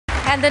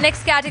And the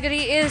next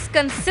category is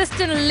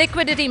consistent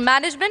liquidity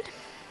management.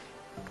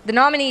 The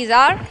nominees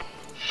are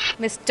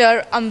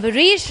Mr.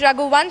 Ambarish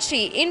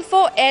Raghuvanshi,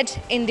 Info Edge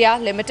India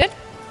Limited,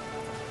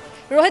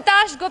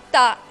 Rohitash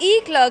Gupta,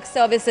 E-Clerk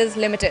Services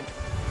Limited,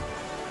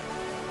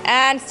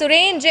 and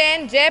Suren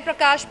Jain,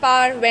 Jaiprakash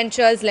Power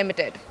Ventures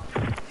Limited.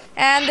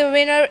 And the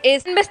winner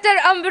is Mr.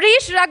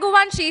 Ambarish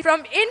Raghuvanshi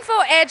from Info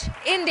Edge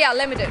India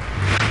Limited.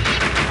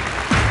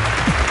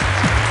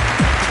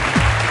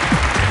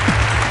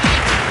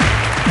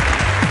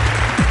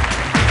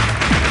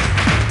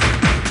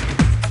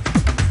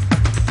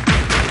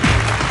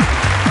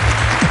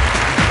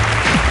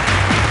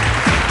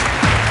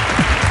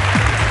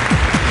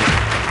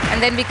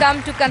 And then we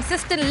come to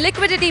consistent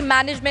liquidity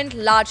management,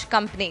 large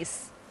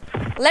companies.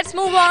 Let's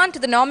move on to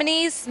the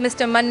nominees.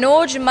 Mr.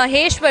 Manoj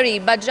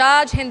Maheshwari,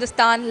 Bajaj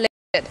Hindustan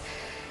Limited.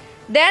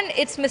 Then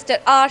it's Mr.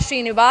 R.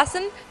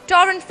 Srinivasan,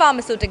 Torrent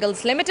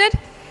Pharmaceuticals Limited,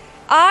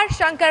 R.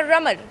 Shankar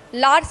Raman,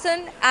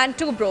 Larsen and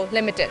Toubro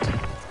Limited.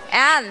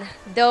 And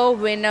the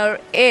winner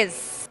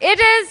is, it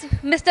is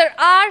Mr.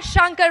 R.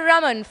 Shankar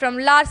Raman from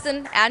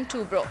Larsen and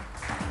Toubro.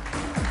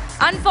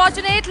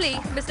 Unfortunately,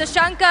 Mr.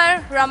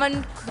 Shankar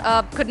Raman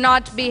could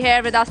not be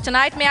here with us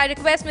tonight. May I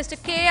request Mr.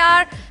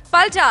 K.R.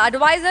 Palta,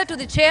 advisor to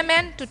the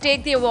chairman, to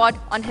take the award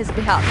on his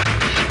behalf.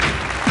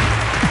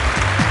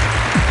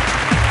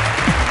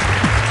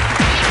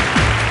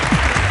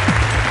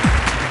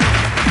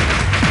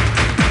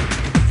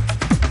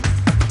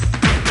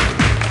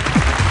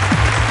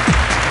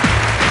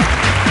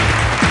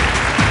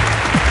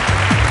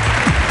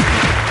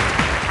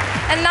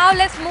 And now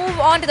let's move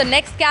on to the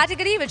next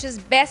category, which is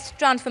Best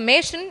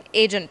Transformation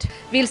Agent.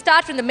 We'll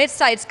start from the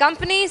mid-sized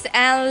companies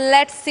and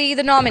let's see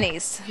the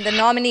nominees. The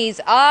nominees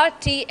are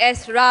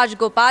T.S. Raj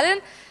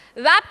Gopalan,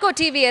 Vapco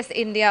TVS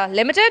India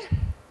Limited,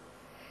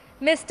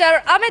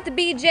 Mr. Amit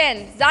B.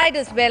 Jain,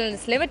 Zydus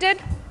Wellness Limited,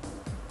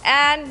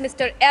 and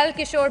Mr. L.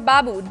 Kishore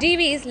Babu,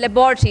 DV's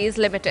Laboratories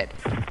Limited.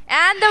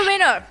 And the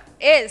winner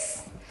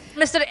is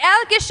Mr.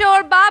 L.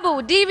 Kishore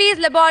Babu, DV's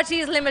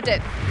Laboratories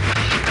Limited.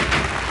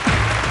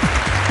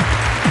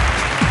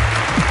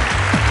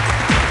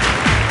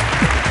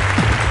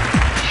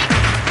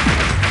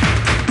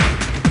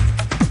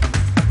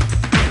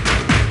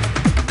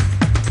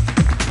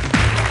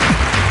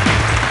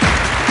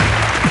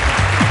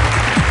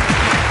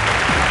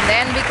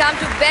 Come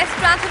to Best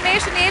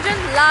Transformation Agent,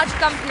 large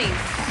companies.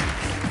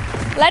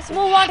 Let's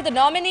move on to the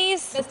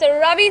nominees. Mr.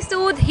 Ravi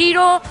Sood,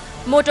 Hero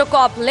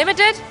Motocorp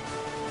Limited,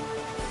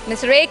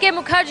 Mr. A.K.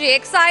 Mukherjee,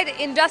 Exide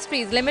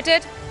Industries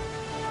Limited,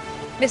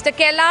 Mr.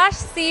 Kailash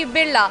C.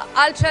 Birla,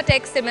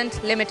 Ultratech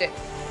Cement Limited.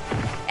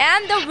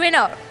 And the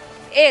winner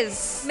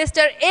is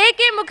Mr.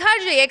 A.K.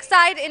 Mukherjee,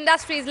 Exide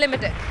Industries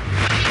Limited.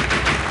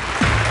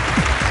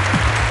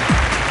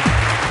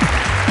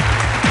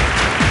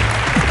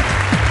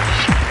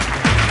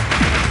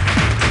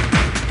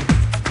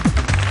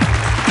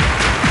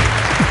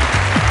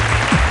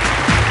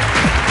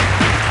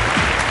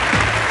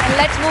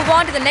 Let's move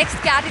on to the next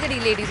category,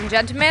 ladies and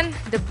gentlemen,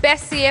 the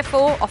Best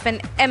CFO of an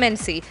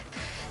MNC.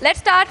 Let's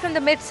start from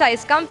the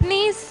mid-sized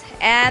companies,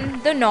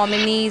 and the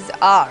nominees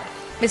are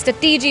Mr.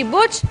 T.G.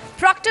 Butch,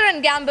 Procter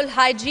 & Gamble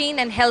Hygiene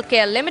and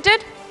Healthcare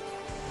Limited,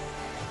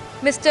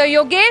 Mr.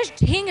 Yogesh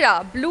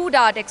Dhingra, Blue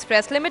Dart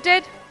Express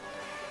Limited,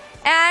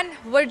 and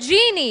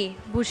Virginie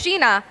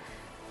Bhushina,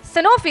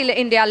 Sanofi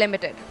India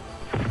Limited.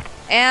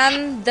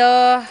 And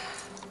the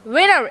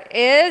winner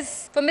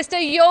is for Mr.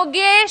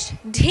 Yogesh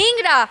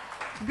Dhingra,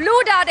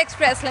 Blue Dart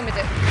Express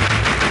Limited.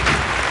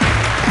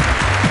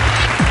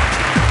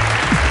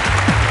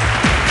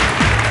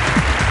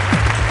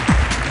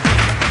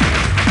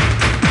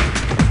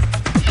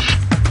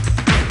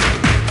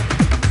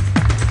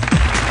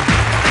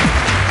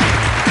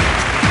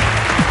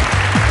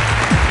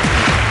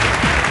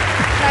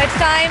 Now it's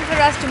time for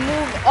us to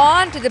move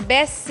on to the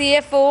Best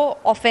CFO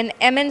of an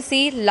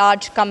MNC,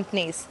 large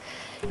companies.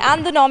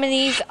 And the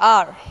nominees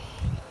are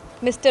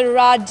Mr.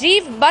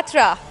 Rajiv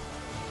Batra,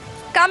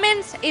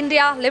 Cummins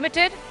India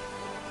Limited,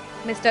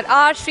 Mr.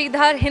 R.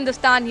 Sridhar,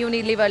 Hindustan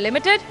Unilever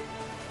Limited,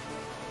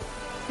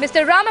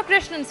 Mr.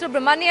 Ramakrishnan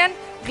Subramanian,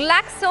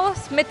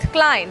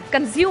 GlaxoSmithKline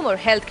Consumer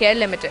Healthcare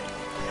Limited.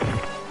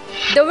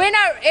 The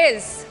winner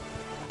is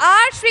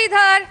R.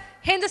 Sridhar,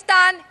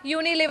 Hindustan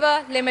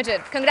Unilever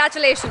Limited.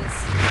 Congratulations.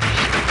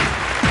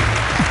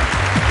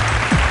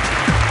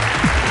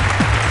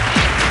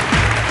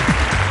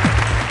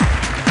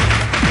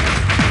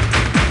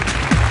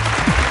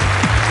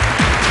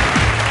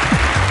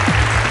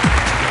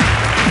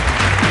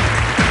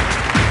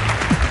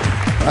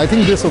 I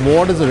think this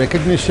award is a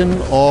recognition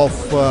of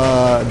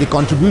the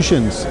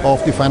contributions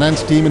of the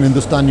finance team in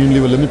Hindustan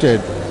Unilever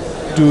Limited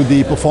to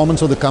the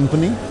performance of the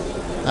company,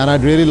 and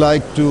I'd really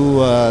like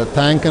to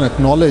thank and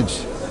acknowledge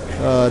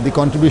the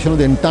contribution of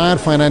the entire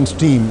finance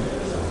team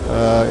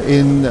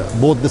in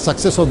both the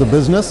success of the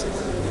business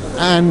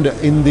and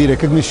in the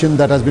recognition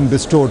that has been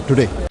bestowed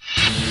today.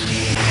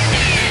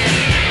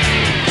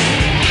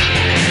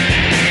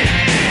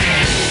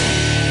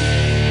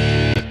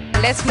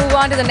 Let's move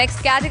on to the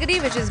next category,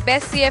 which is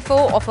Best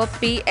CFO of a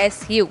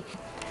PSU.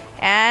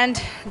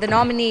 And the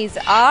nominees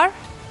are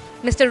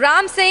Mr.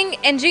 Ram Singh,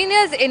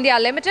 Engineers India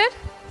Limited,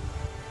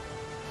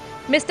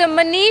 Mr.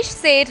 Manish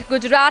Seth,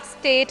 Gujarat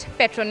State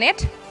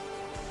Petronet,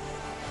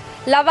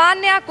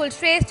 Lavanya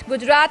Kulshrestha,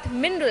 Gujarat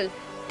Mineral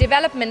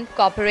Development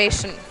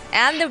Corporation.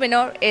 And the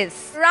winner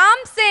is Ram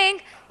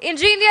Singh,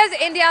 Engineers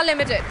India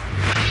Limited.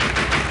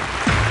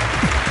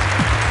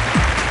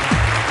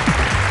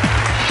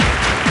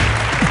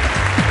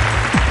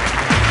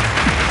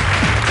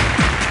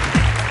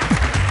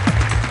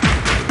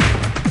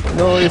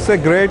 No, it's a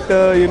great,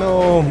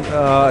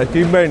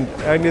 achievement,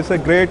 and it's a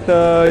great,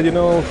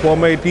 for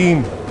my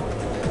team.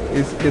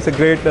 It's a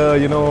great,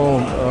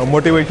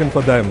 motivation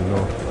for them.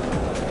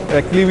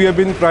 Actually, we have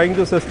been trying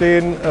to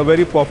sustain a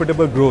very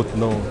profitable growth,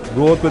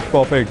 growth with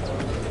profits.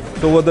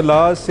 So over the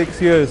last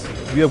 6 years,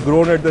 we have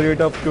grown at the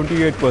rate of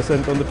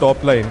 28% on the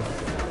top line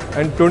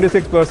and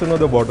 26% on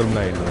the bottom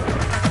line.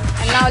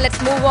 And now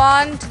let's move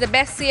on to the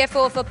Best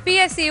CFO for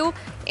PSU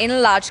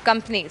in large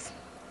companies.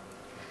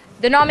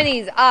 The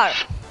nominees are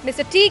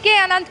Mr. T.K.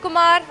 Anant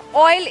Kumar,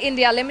 Oil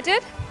India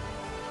Limited,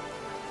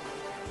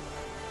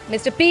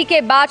 Mr.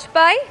 P.K.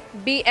 Bajpai,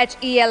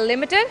 BHEL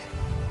Limited,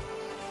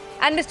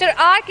 and Mr.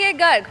 R.K.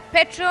 Garg,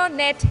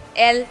 Petronet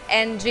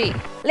LNG.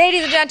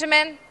 Ladies and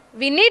gentlemen,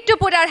 we need to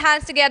put our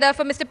hands together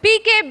for Mr.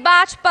 P.K.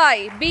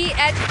 Bajpai,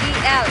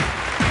 BHEL.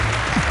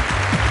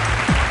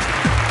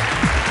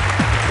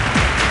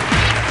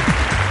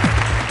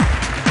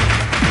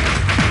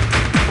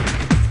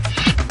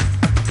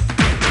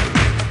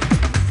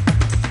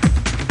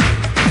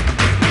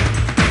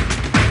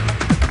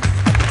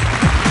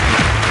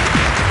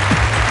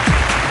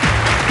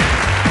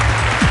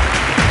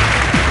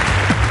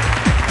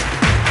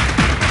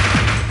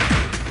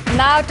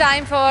 Now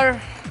time for,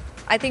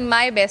 I think,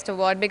 my best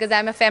award because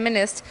I'm a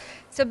feminist.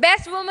 So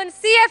Best Woman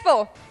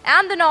CFO,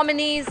 and the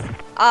nominees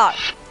are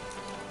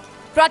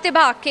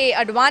Pratibha K.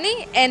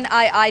 Advani,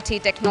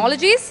 NIIT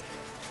Technologies,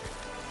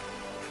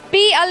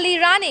 P. Ali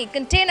Rani,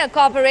 Container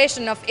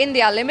Corporation of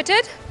India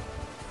Limited,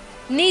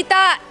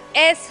 Neeta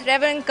S.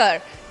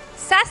 Revankar,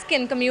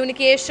 Saskin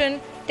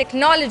Communication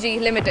Technology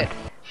Limited.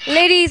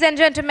 Ladies and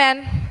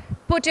gentlemen,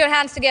 put your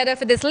hands together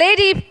for this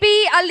lady,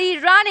 P. Ali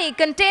Rani,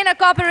 Container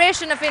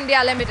Corporation of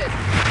India Limited.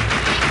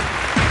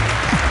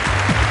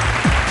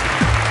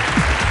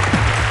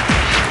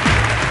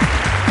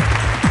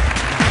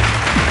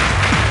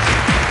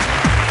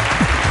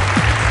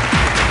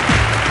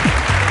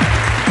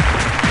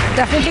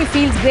 Definitely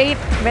feels great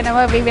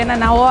whenever we win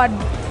an award.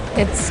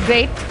 It's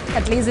great.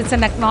 At least it's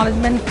an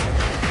acknowledgement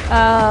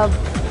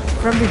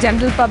from the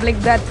general public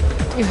that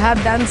you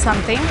have done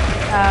something.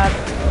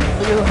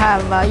 You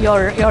have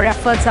your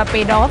efforts are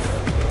paid off.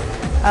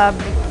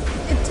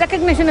 Its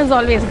recognition is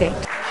always great.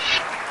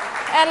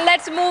 And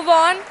let's move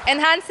on.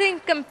 Enhancing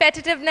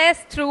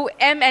competitiveness through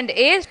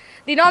M&A.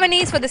 The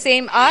nominees for the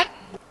same are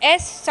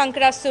S.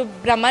 Shankara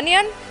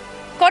Subramanian,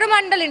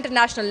 Coromandel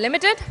International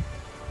Limited,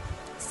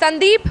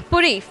 Sandeep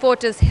Puri,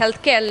 Fortis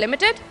Healthcare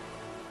Limited,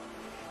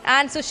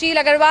 and Sushil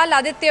Agarwal,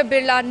 Aditya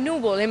Birla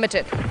Nuvo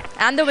Limited.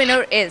 And the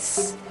winner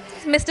is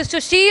Mr.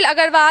 Sushil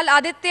Agarwal,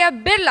 Aditya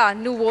Birla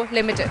Nuvo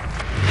Limited.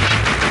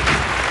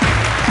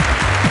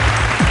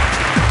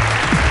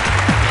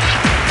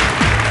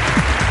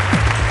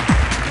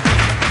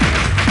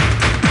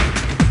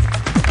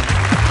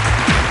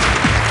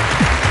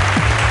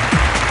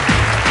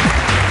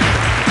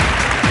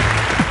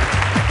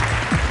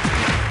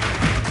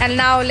 And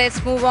now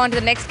let's move on to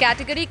the next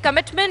category,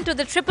 commitment to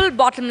the triple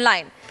bottom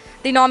line.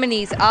 The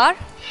nominees are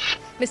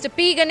Mr.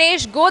 P.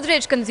 Ganesh,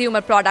 Godrej Consumer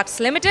Products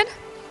Limited,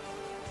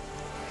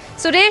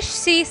 Suresh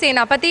C.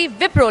 Senapati,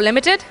 Wipro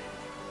Limited,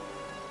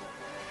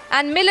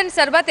 and Milan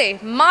Sarvate,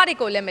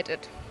 Marico Limited.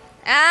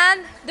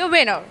 And the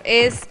winner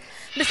is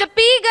Mr.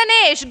 P.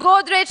 Ganesh,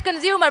 Godrej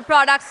Consumer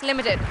Products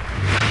Limited.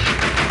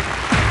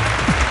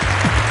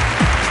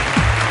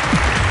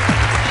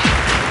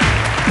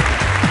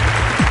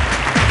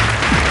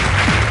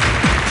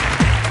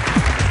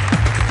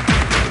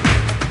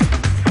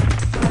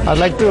 I'd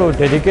like to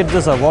dedicate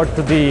this award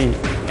to the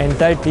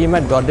entire team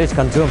at Godrej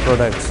Consumer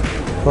Products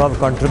who have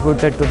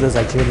contributed to this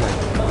achievement.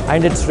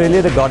 And it's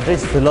really the Godrej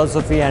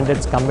philosophy and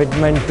its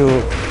commitment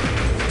to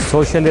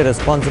socially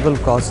responsible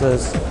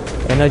causes,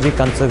 energy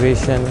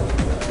conservation.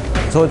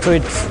 So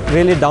it's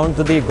really down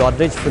to the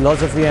Godrej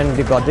philosophy and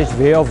the Godrej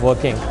way of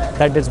working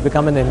that it's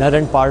become an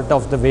inherent part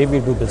of the way we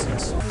do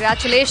business.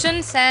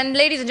 Congratulations. And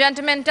ladies and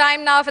gentlemen,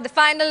 time now for the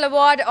final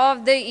award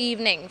of the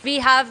evening. We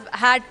have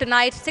had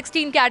tonight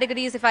 16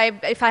 categories, if I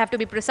have to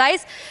be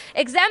precise.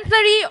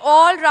 Exemplary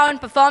all-round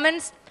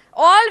performance.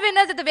 All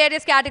winners of the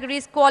various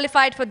categories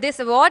qualified for this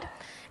award,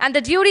 and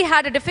the jury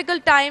had a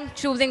difficult time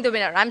choosing the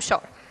winner, I'm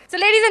sure. So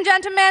ladies and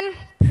gentlemen,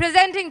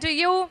 presenting to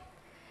you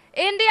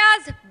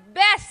India's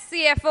best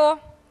CFO,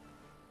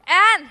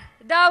 and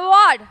the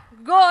award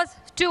goes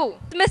to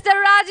Mr.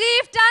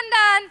 Rajiv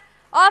Tandon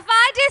of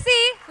ITC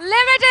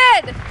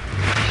Limited.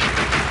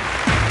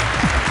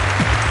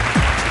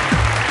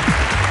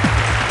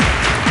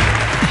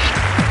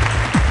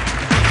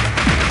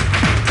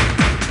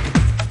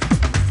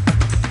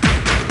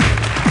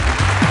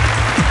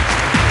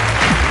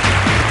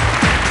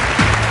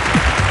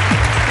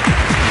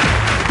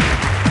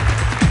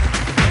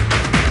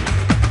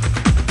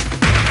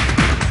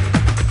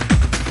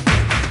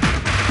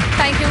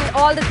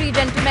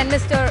 gentlemen,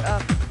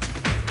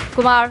 Mr.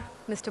 Kumar,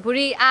 Mr.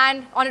 Puri,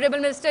 and Honorable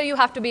Minister, you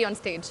have to be on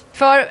stage.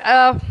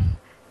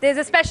 There's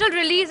a special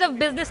release of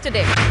business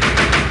today.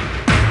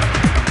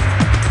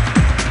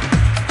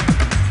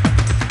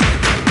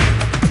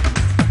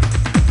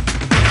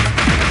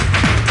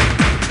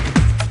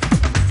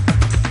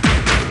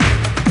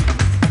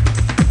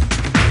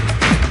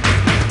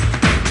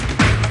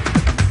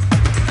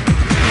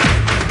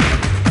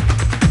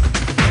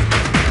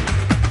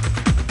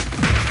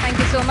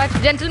 So much.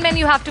 Gentlemen,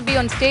 you have to be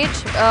on stage.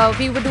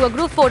 We would do a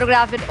group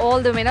photograph with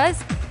all the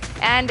winners.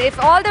 And if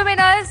all the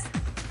winners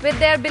with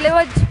their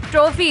beloved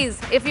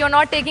trophies, if you're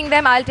not taking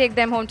them, I'll take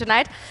them home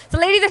tonight. So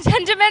ladies and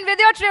gentlemen, with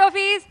your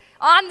trophies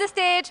on the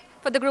stage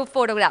for the group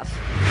photograph.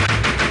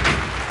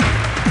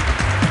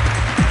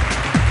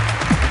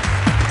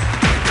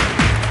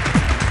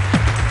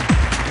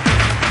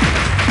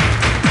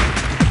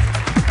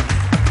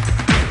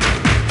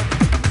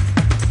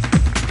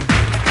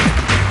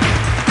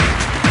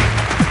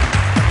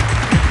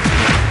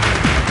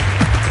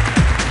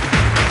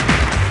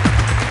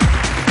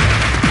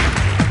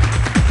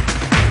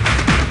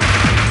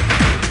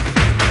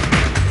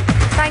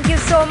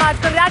 So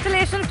much.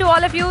 Congratulations to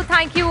all of you.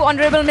 Thank you,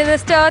 Honorable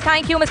Minister.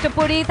 Thank you, Mr.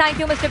 Puri. Thank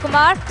you, Mr.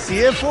 Kumar.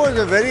 CFO is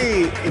a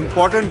very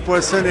important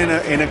person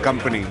in a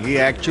company. He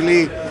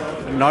actually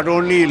not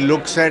only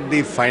looks at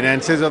the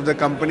finances of the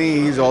company,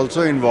 he is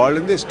also involved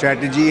in the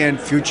strategy and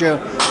future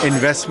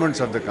investments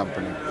of the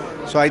company.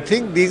 So I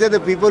think these are the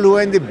people who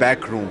are in the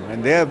back room,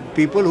 and they are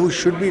people who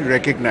should be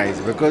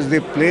recognized because they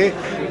play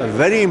a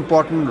very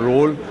important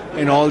role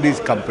in all these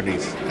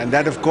companies, and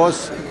that of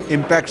course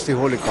impacts the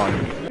whole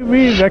economy.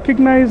 We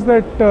recognize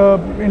that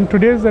in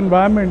today's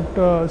environment,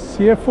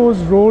 CFO's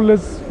role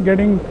is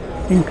getting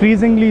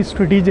increasingly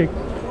strategic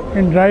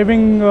in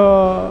driving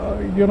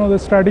the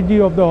strategy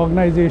of the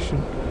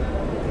organization,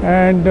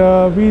 and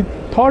we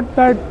thought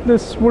that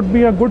this would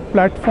be a good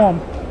platform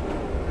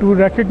to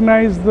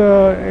recognize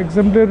the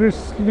exemplary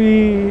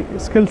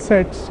skill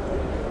sets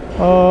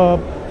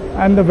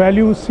and the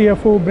value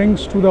CFO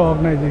brings to the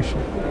organization.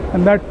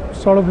 And that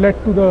sort of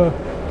led to the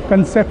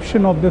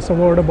conception of this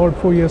award about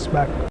 4 years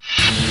back.